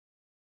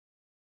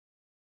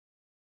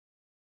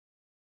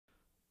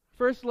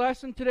First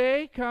lesson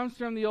today comes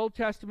from the Old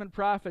Testament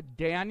prophet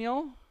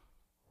Daniel,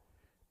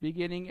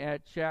 beginning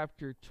at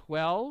chapter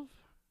 12,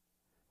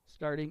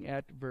 starting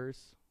at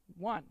verse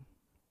 1.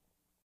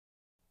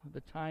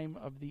 The time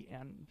of the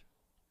end.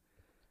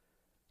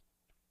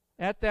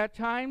 At that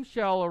time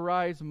shall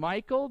arise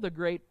Michael, the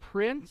great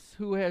prince,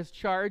 who has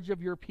charge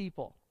of your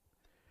people.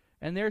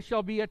 And there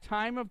shall be a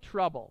time of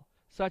trouble,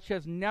 such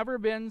has never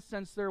been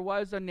since there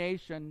was a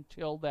nation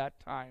till that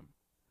time.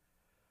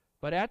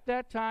 But at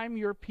that time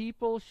your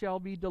people shall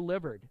be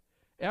delivered,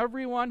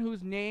 everyone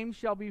whose name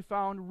shall be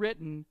found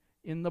written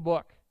in the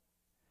book.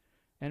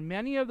 And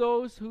many of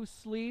those who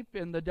sleep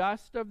in the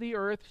dust of the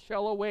earth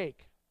shall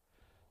awake,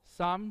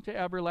 some to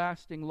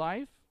everlasting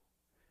life,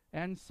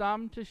 and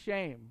some to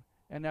shame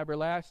and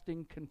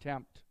everlasting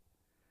contempt.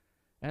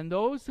 And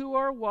those who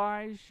are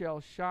wise shall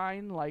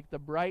shine like the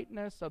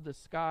brightness of the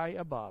sky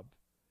above,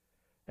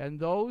 and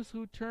those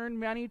who turn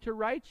many to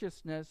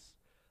righteousness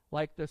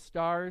like the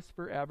stars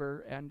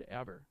forever and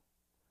ever.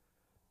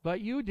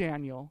 But you,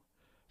 Daniel,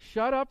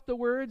 shut up the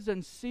words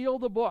and seal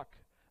the book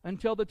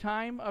until the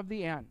time of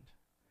the end.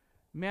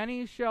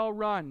 Many shall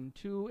run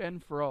to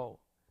and fro,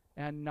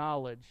 and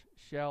knowledge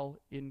shall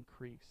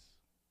increase.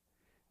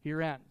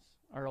 Here ends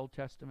our Old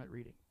Testament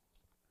reading.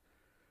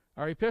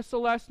 Our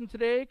epistle lesson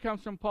today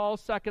comes from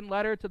Paul's second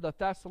letter to the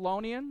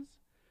Thessalonians,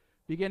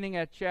 beginning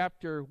at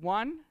chapter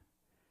 1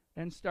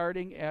 and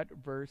starting at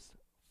verse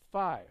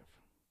 5.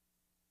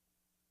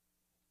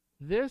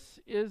 This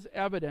is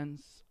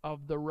evidence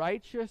of the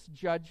righteous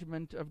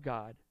judgment of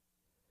God,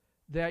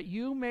 that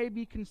you may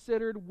be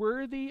considered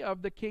worthy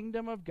of the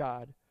kingdom of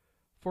God,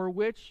 for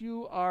which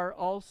you are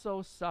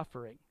also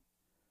suffering.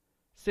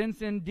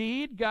 Since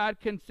indeed God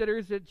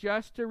considers it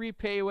just to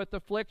repay with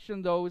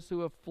affliction those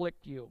who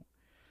afflict you,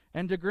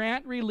 and to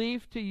grant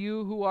relief to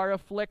you who are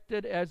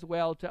afflicted as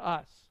well to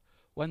us,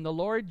 when the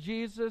Lord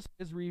Jesus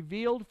is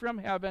revealed from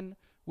heaven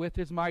with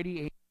his mighty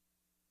angels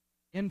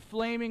in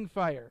flaming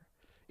fire,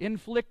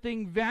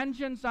 inflicting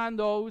vengeance on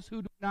those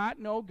who do not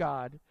know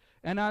God,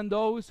 and on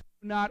those who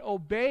do not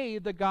obey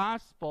the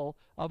gospel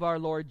of our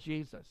Lord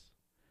Jesus.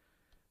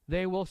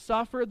 They will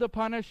suffer the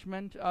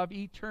punishment of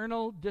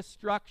eternal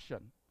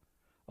destruction,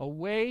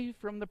 away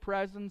from the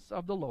presence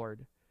of the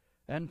Lord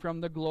and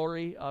from the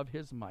glory of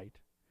his might,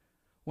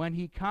 when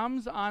he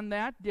comes on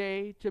that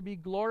day to be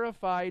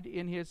glorified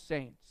in his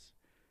saints,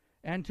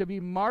 and to be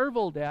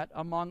marveled at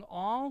among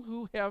all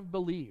who have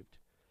believed,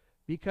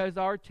 because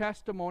our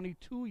testimony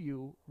to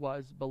you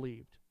was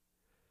believed.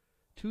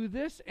 To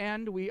this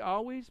end we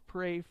always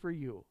pray for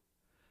you,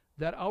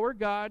 that our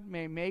God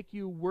may make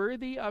you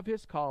worthy of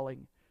his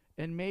calling,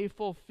 and may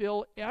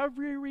fulfill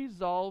every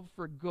resolve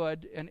for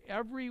good and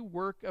every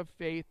work of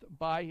faith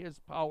by his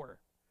power,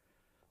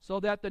 so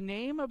that the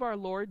name of our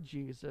Lord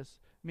Jesus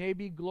may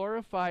be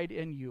glorified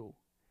in you,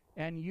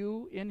 and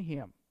you in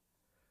him,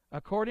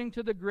 according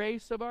to the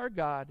grace of our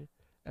God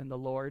and the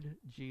Lord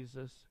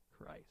Jesus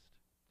Christ.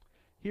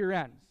 Here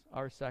ends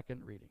our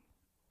second reading.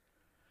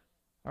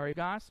 Our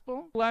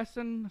gospel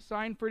lesson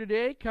assigned for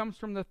today comes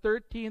from the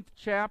 13th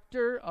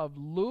chapter of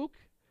Luke,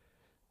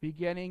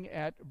 beginning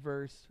at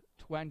verse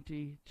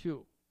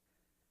 22.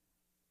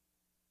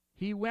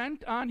 He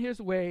went on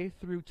his way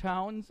through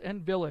towns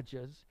and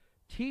villages,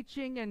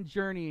 teaching and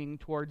journeying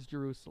towards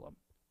Jerusalem.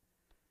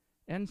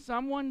 And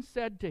someone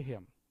said to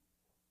him,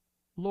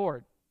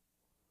 Lord,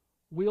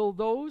 will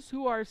those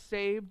who are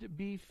saved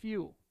be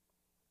few?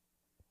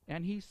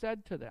 And he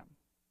said to them,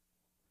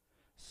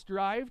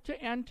 strive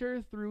to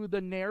enter through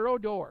the narrow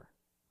door,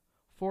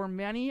 for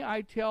many,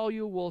 I tell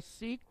you, will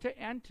seek to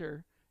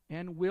enter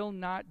and will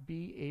not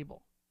be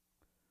able.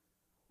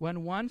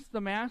 When once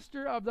the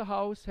master of the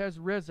house has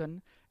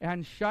risen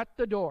and shut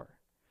the door,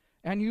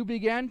 and you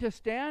begin to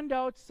stand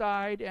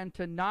outside and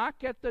to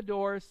knock at the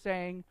door,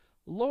 saying,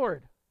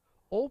 Lord,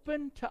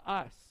 open to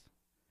us,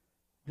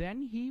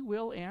 then he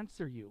will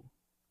answer you,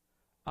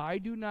 I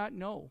do not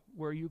know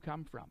where you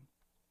come from.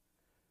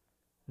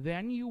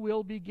 Then you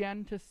will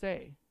begin to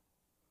say,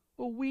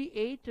 well, we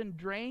ate and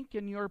drank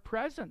in your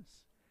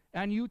presence,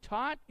 and you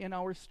taught in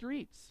our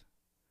streets.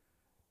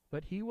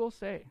 But he will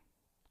say,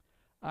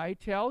 I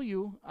tell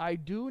you, I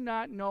do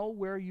not know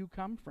where you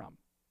come from.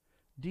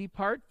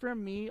 Depart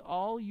from me,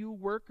 all you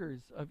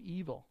workers of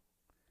evil.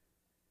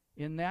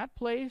 In that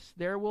place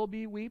there will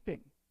be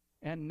weeping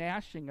and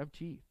gnashing of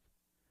teeth,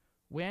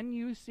 when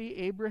you see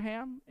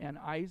Abraham and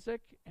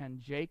Isaac and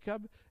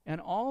Jacob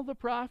and all the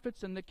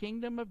prophets in the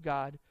kingdom of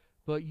God,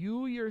 but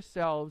you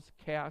yourselves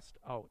cast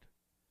out.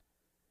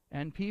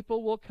 And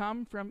people will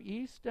come from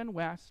east and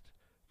west,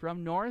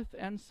 from north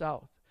and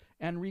south,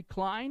 and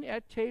recline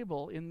at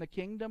table in the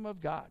kingdom of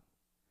God.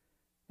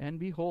 And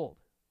behold,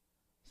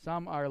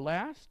 some are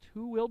last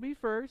who will be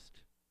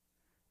first,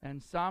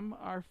 and some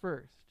are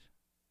first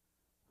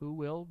who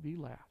will be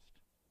last.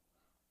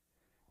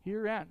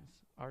 Here ends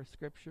our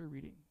scripture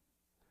reading.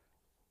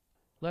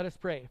 Let us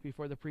pray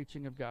before the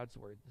preaching of God's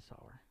word this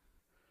hour.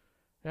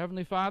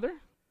 Heavenly Father,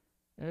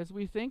 as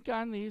we think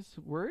on these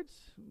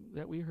words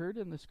that we heard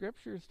in the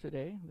scriptures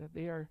today, that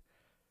they are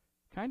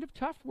kind of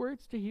tough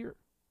words to hear.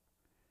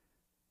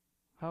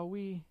 how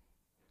we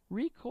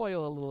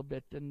recoil a little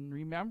bit in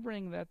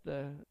remembering that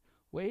the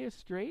way is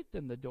straight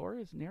and the door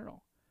is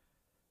narrow.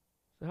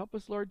 So help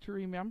us, Lord, to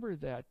remember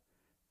that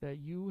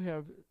you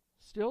have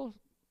still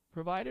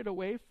provided a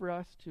way for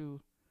us to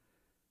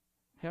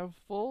have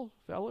full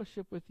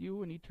fellowship with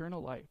you in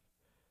eternal life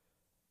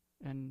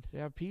and to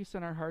have peace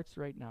in our hearts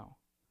right now.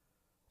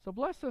 So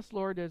bless us,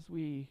 Lord, as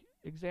we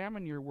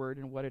examine your word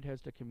and what it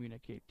has to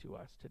communicate to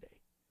us today.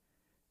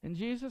 In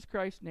Jesus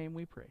Christ's name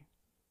we pray.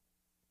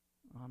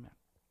 Amen.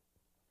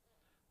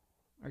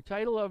 Our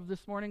title of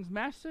this morning's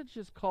message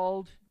is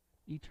called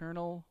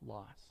Eternal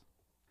Loss.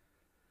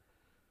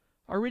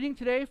 Our reading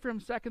today from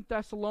 2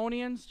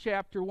 Thessalonians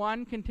chapter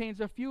 1 contains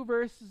a few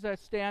verses that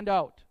stand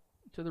out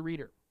to the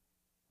reader,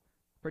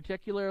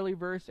 particularly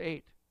verse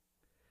 8.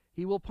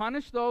 He will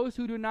punish those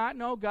who do not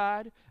know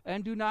God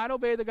and do not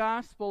obey the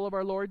gospel of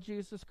our Lord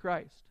Jesus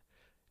Christ.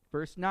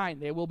 Verse 9,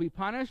 they will be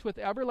punished with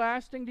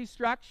everlasting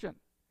destruction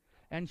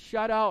and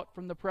shut out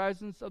from the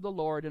presence of the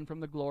Lord and from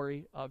the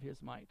glory of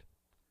his might.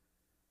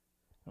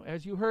 Now,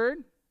 as you heard,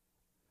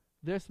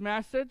 this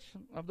message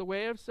of the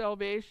way of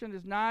salvation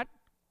is not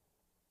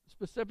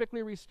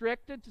specifically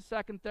restricted to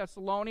 2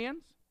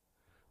 Thessalonians.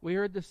 We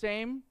heard the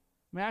same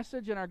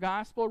message in our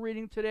gospel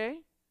reading today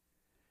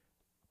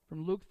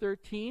from Luke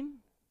 13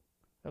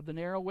 of the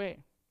narrow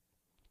way.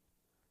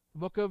 The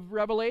book of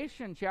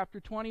Revelation, chapter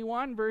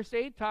 21, verse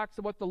 8, talks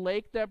about the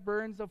lake that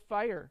burns of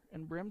fire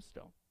and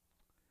brimstone.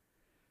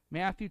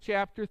 Matthew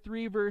chapter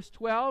 3, verse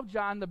 12,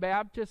 John the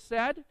Baptist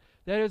said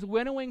that his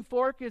winnowing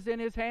fork is in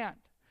his hand,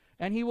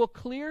 and he will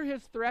clear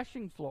his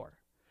threshing floor,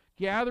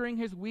 gathering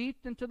his wheat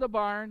into the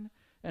barn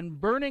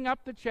and burning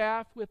up the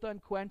chaff with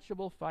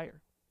unquenchable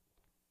fire.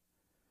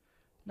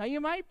 Now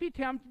you might be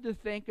tempted to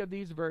think of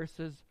these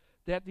verses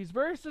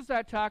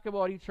that talk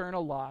about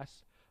eternal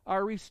loss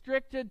are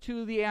restricted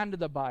to the end of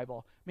the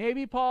Bible.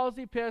 Maybe Paul's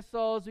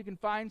epistles, you can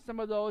find some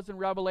of those in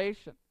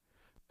Revelation.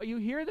 But you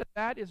hear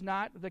that is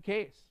not the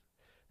case.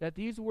 That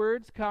these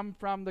words come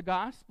from the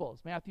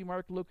Gospels, Matthew,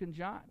 Mark, Luke, and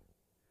John.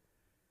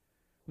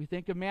 We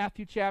think of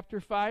Matthew chapter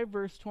 5,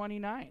 verse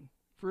 29.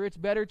 For it's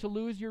better to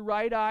lose your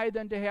right eye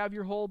than to have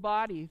your whole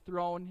body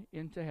thrown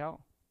into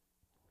hell.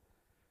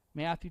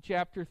 Matthew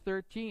chapter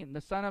 13.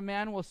 The Son of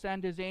Man will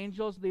send his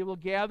angels. They will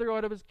gather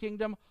out of his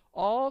kingdom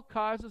all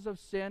causes of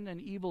sin and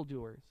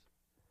evildoers.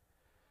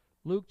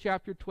 Luke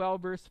chapter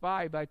 12, verse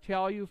 5. I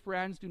tell you,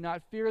 friends, do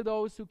not fear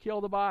those who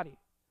kill the body,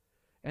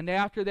 and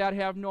after that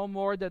have no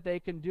more that they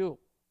can do.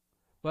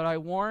 But I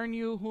warn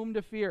you whom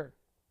to fear.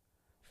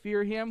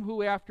 Fear him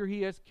who, after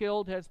he has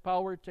killed, has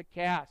power to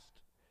cast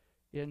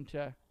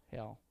into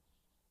hell.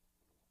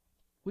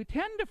 We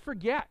tend to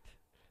forget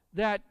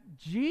that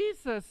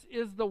Jesus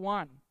is the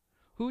one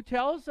who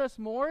tells us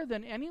more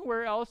than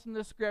anywhere else in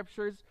the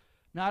Scriptures,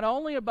 not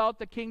only about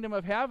the kingdom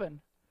of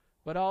heaven,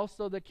 but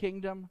also the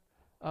kingdom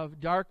of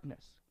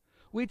darkness.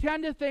 We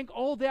tend to think,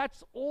 oh,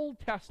 that's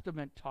Old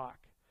Testament talk.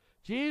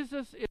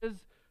 Jesus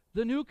is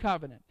the new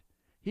covenant.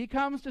 He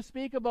comes to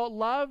speak about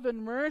love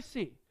and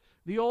mercy.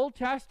 The Old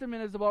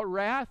Testament is about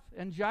wrath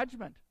and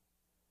judgment.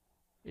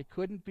 It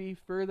couldn't be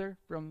further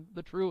from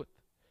the truth.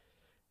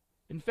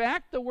 In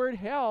fact, the word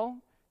hell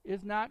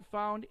is not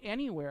found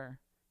anywhere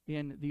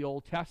in the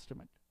Old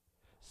Testament.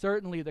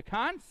 Certainly the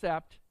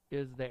concept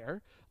is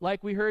there,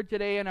 like we heard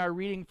today in our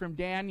reading from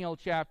Daniel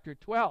chapter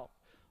 12.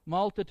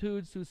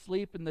 Multitudes who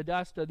sleep in the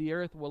dust of the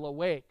earth will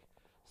awake,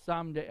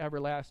 some to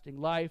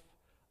everlasting life,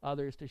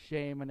 others to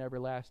shame and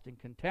everlasting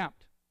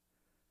contempt.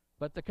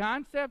 But the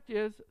concept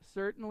is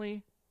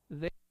certainly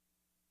there.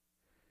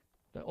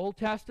 The Old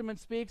Testament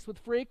speaks with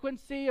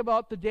frequency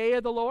about the day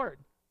of the Lord,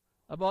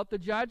 about the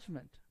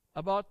judgment,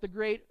 about the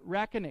great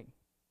reckoning.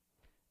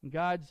 And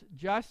God's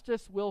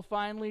justice will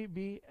finally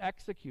be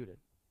executed.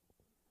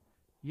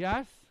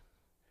 Yes,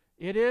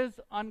 it is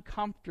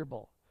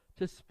uncomfortable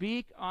to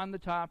speak on the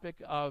topic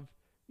of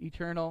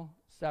eternal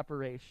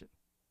separation.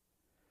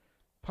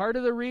 Part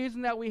of the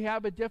reason that we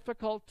have a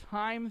difficult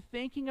time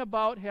thinking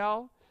about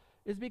hell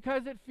is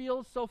because it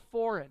feels so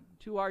foreign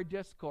to our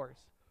discourse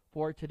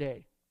for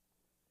today.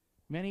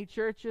 Many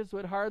churches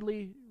would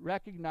hardly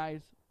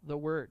recognize the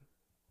word.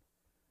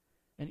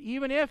 And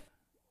even if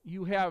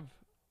you have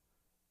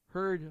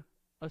heard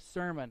a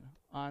sermon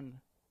on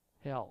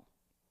hell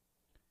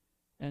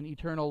and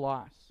eternal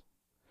loss,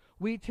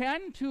 we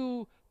tend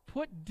to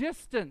put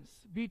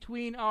distance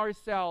between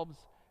ourselves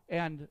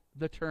and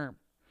the term.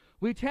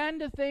 We tend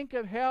to think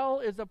of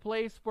hell as a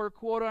place for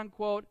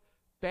quote-unquote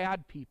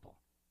bad people.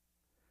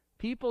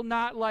 People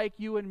not like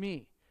you and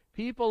me.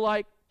 People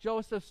like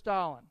Joseph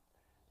Stalin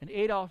and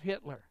Adolf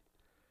Hitler.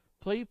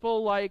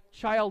 People like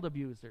child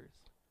abusers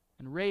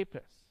and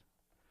rapists.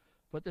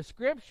 But the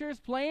Scriptures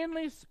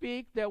plainly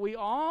speak that we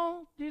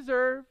all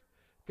deserve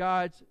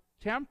God's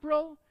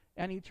temporal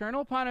and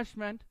eternal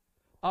punishment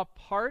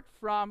apart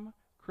from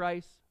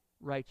Christ's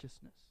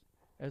righteousness.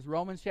 As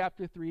Romans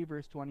chapter 3,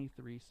 verse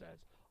 23 says,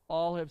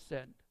 all have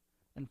sinned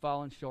and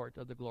fallen short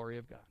of the glory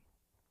of God.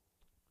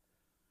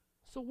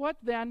 So what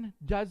then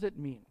does it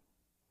mean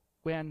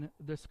when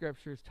the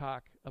Scriptures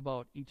talk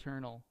about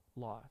eternal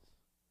loss?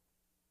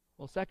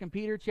 Well, 2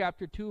 Peter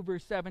chapter 2,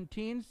 verse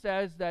 17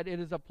 says that it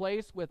is a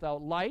place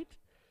without light.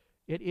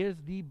 It is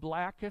the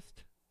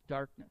blackest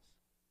darkness.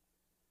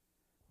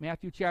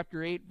 Matthew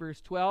chapter 8,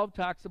 verse 12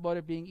 talks about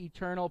it being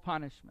eternal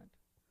punishment.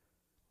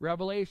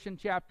 Revelation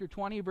chapter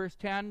 20, verse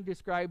 10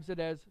 describes it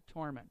as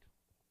torment.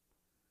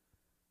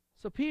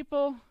 So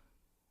people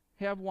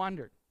have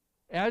wondered,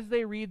 as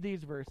they read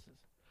these verses,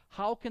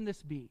 how can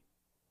this be?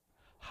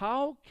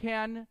 How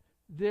can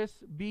this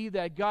be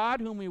that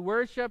God, whom we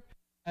worship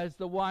as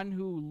the one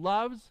who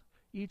loves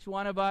each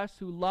one of us,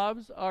 who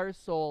loves our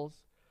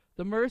souls,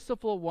 the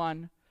merciful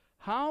one,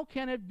 how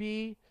can it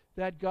be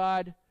that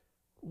God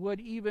would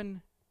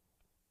even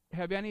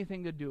have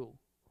anything to do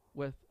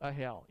with a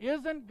hell?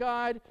 Isn't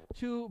God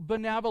too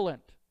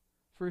benevolent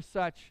for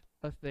such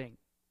a thing?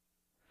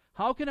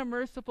 How can a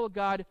merciful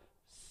God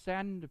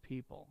send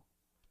people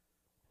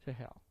to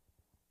hell?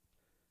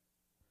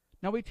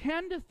 Now, we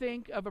tend to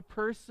think of a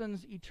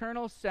person's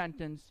eternal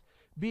sentence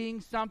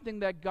being something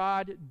that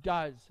God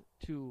does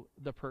to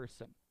the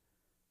person.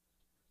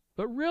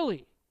 But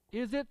really,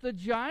 is it the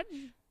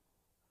judge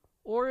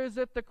or is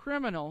it the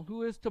criminal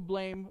who is to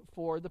blame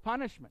for the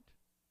punishment?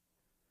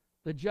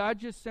 The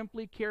judge is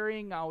simply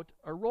carrying out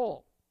a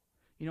role.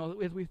 You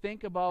know, as we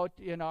think about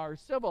in our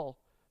civil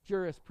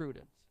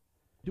jurisprudence,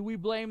 do we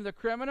blame the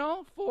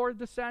criminal for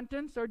the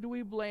sentence or do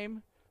we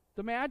blame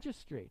the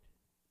magistrate?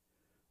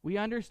 We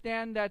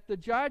understand that the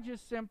judge is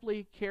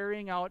simply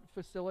carrying out,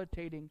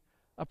 facilitating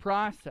a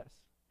process.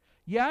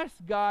 Yes,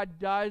 God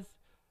does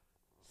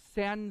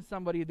send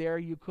somebody there,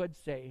 you could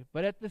say,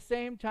 but at the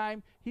same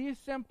time, he is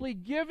simply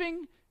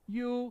giving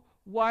you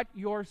what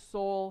your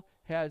soul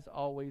has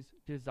always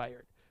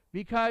desired.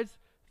 Because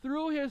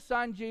through his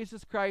Son,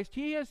 Jesus Christ,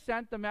 he has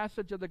sent the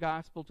message of the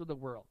gospel to the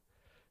world.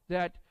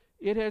 That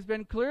it has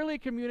been clearly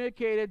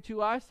communicated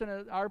to us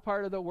in our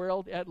part of the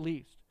world at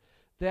least,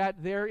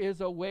 that there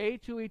is a way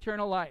to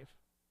eternal life,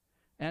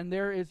 and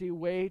there is a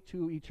way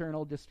to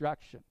eternal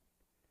destruction.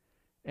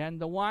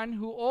 And the one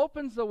who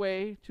opens the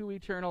way to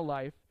eternal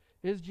life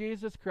is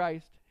Jesus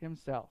Christ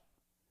himself.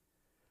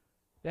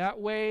 That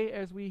way,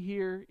 as we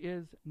hear,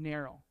 is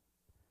narrow,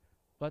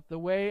 but the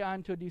way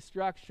unto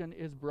destruction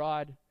is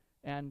broad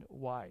and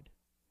wide.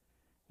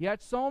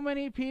 Yet so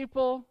many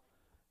people,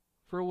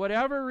 for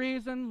whatever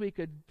reason, we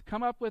could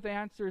come up with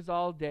answers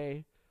all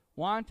day,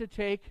 want to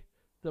take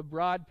the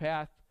broad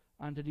path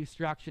unto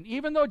destruction,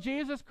 even though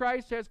Jesus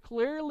Christ has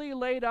clearly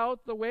laid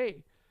out the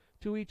way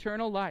to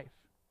eternal life.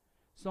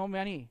 So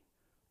many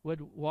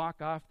would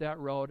walk off that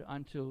road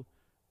unto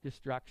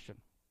destruction.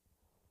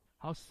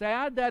 How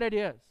sad that it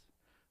is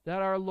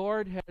that our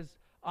Lord has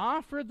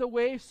offered the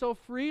way so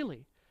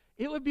freely.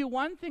 It would be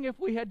one thing if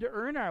we had to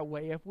earn our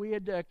way, if we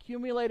had to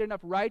accumulate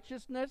enough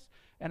righteousness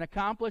and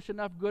accomplish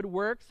enough good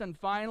works and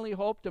finally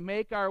hope to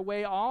make our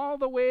way all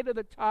the way to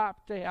the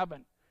top to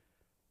heaven.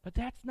 But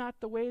that's not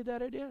the way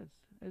that it is,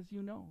 as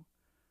you know.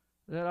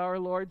 That our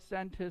Lord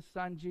sent his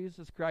Son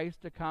Jesus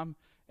Christ to come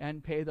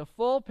and pay the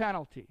full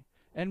penalty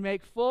and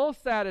make full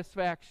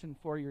satisfaction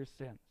for your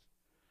sins,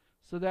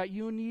 so that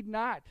you need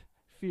not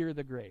fear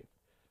the grave,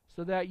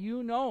 so that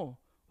you know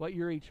what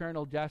your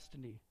eternal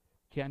destiny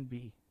can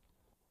be.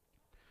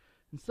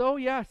 And so,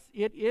 yes,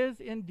 it is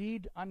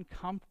indeed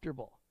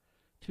uncomfortable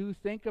to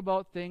think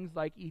about things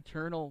like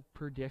eternal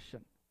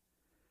perdition.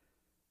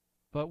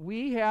 But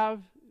we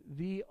have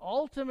the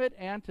ultimate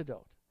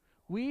antidote.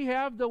 We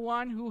have the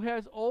one who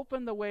has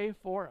opened the way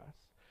for us.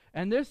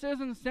 And this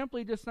isn't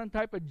simply just some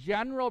type of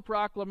general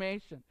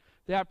proclamation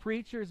that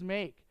preachers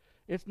make.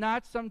 It's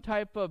not some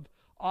type of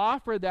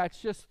offer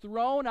that's just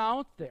thrown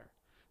out there.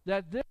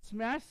 That this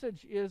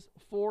message is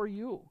for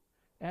you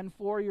and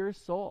for your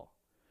soul.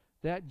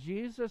 That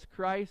Jesus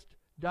Christ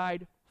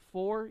died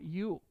for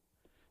you.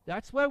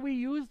 That's why we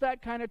use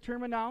that kind of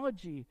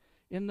terminology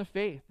in the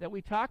faith, that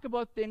we talk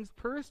about things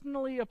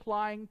personally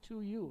applying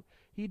to you.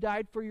 He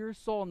died for your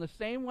soul. In the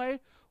same way,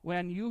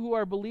 when you who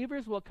are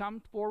believers will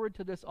come forward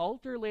to this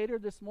altar later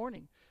this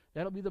morning,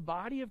 that'll be the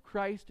body of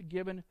Christ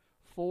given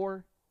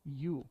for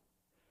you.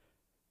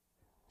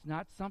 It's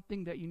not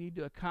something that you need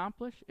to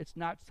accomplish. It's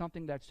not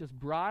something that's just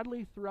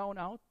broadly thrown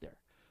out there.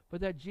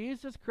 But that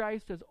Jesus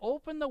Christ has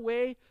opened the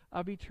way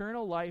of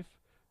eternal life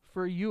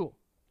for you.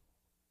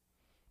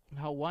 And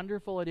how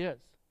wonderful it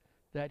is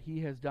that he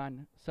has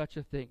done such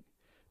a thing.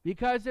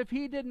 Because if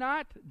he did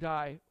not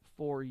die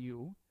for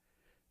you,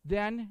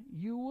 then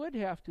you would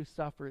have to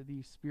suffer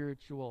these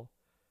spiritual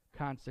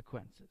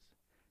consequences.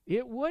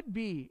 It would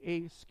be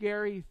a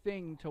scary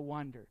thing to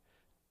wonder,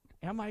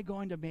 am I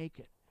going to make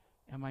it?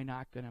 Am I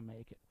not going to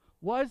make it?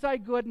 Was I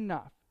good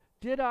enough?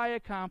 Did I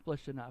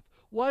accomplish enough?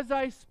 Was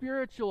I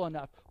spiritual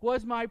enough?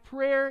 Was my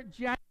prayer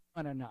genuine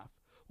enough?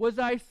 Was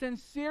I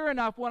sincere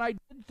enough when I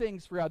did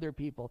things for other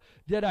people?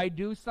 Did I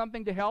do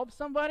something to help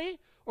somebody?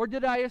 Or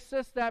did I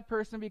assist that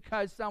person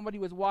because somebody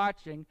was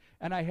watching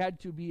and I had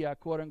to be a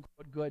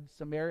quote-unquote good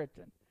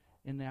Samaritan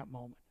in that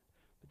moment?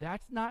 But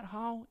that's not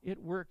how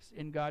it works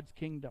in God's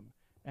kingdom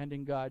and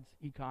in God's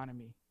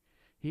economy.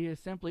 He has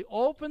simply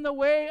opened the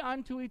way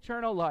unto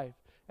eternal life,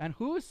 and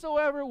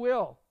whosoever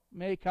will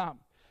may come.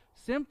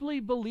 Simply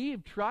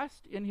believe,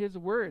 trust in his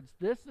words.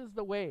 This is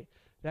the way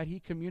that he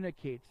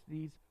communicates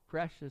these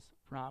precious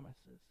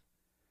promises.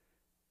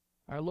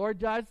 Our Lord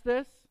does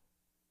this.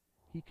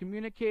 He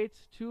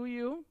communicates to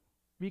you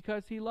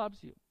because he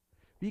loves you,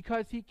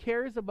 because he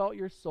cares about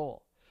your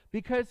soul,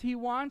 because he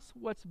wants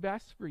what's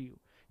best for you.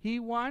 He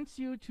wants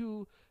you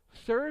to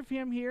serve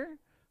him here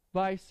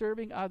by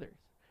serving others.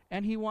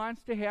 And he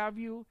wants to have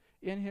you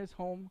in his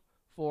home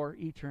for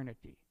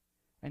eternity.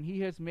 And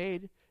he has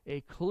made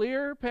a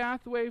clear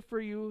pathway for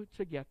you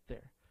to get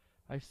there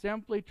by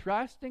simply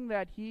trusting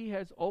that he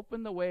has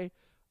opened the way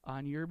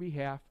on your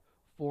behalf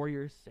for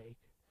your sake.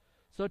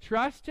 So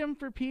trust him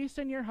for peace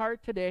in your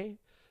heart today.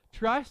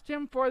 Trust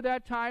him for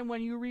that time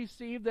when you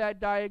receive that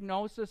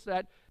diagnosis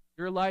that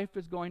your life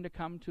is going to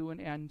come to an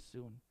end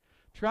soon.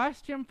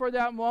 Trust him for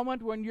that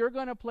moment when you're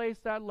going to place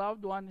that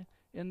loved one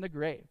in the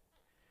grave.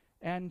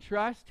 And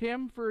trust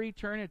him for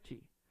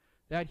eternity,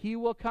 that he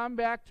will come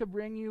back to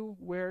bring you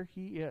where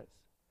he is.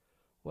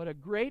 What a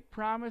great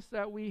promise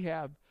that we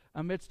have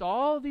amidst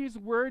all these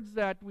words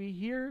that we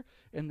hear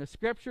in the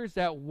scriptures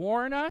that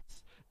warn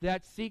us,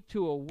 that seek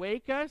to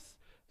awake us,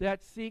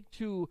 that seek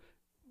to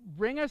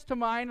bring us to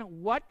mind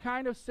what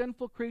kind of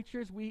sinful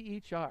creatures we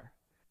each are.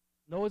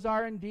 Those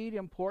are indeed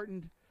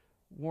important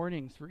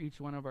warnings for each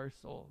one of our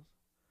souls.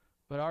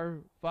 But our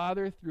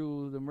Father,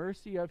 through the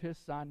mercy of his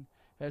Son,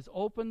 has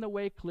opened the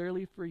way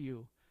clearly for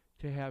you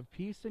to have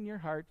peace in your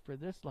heart for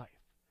this life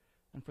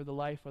and for the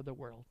life of the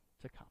world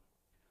to come.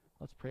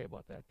 Let's pray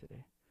about that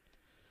today.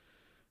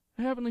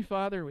 Heavenly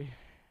Father, we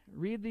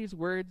read these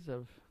words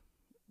of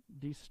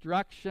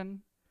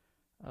destruction,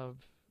 of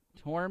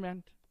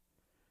torment,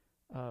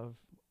 of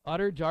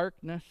utter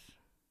darkness,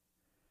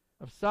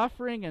 of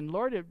suffering, and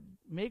Lord, it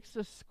makes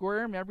us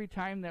squirm every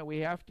time that we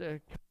have to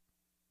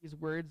these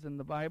words in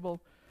the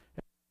Bible,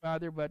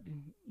 Father, but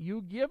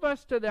you give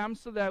us to them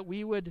so that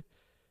we would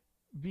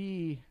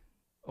be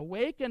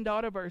awakened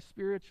out of our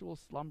spiritual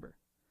slumber.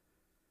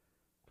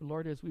 But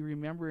Lord, as we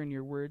remember in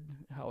your word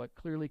how it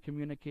clearly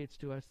communicates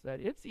to us that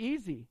it's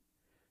easy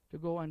to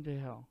go unto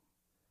hell,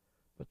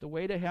 but the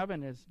way to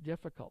heaven is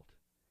difficult,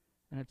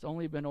 and it's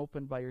only been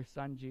opened by your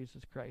Son,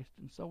 Jesus Christ.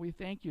 And so we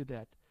thank you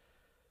that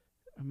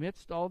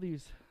amidst all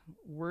these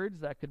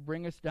words that could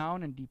bring us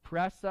down and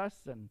depress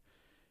us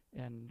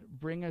and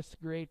bring us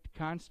great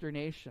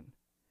consternation,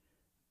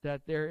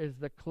 that there is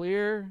the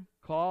clear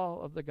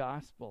call of the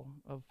gospel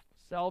of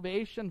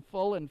salvation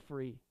full and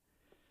free.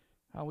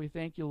 How we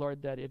thank you,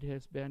 Lord, that it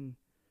has been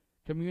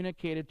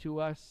communicated to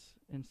us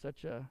in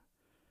such a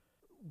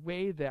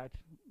way that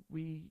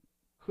we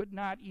could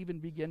not even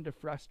begin to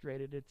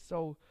frustrate it. It's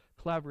so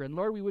clever. And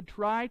Lord, we would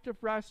try to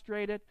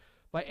frustrate it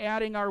by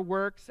adding our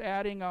works,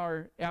 adding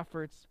our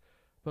efforts.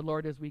 But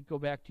Lord, as we go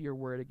back to your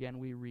word again,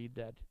 we read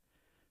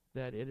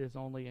that it is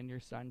only in your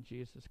Son,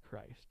 Jesus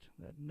Christ,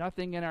 that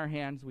nothing in our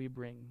hands we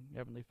bring,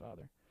 Heavenly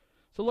Father.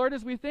 So Lord,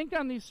 as we think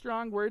on these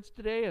strong words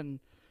today and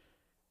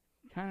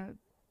kind of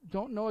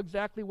don't know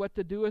exactly what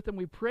to do with them,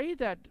 we pray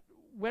that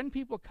when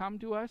people come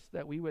to us,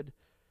 that we would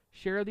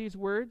share these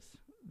words,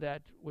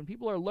 that when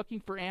people are looking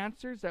for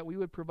answers, that we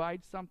would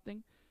provide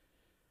something.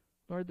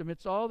 Lord,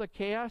 amidst all the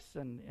chaos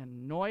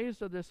and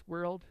noise of this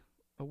world,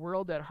 a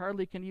world that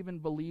hardly can even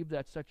believe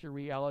that such a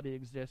reality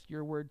exists,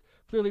 your word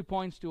clearly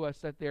points to us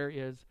that there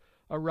is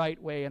a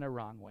right way and a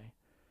wrong way.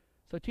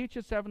 So teach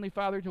us, Heavenly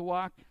Father, to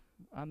walk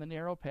on the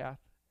narrow path,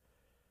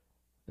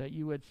 that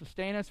you would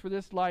sustain us for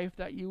this life,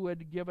 that you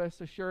would give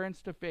us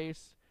assurance to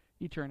face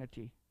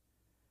eternity.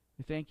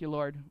 We thank you,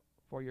 Lord,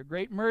 for your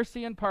great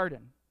mercy and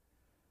pardon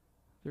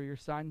through your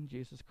Son,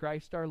 Jesus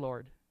Christ our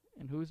Lord,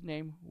 in whose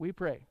name we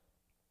pray.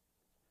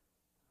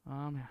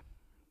 Amen.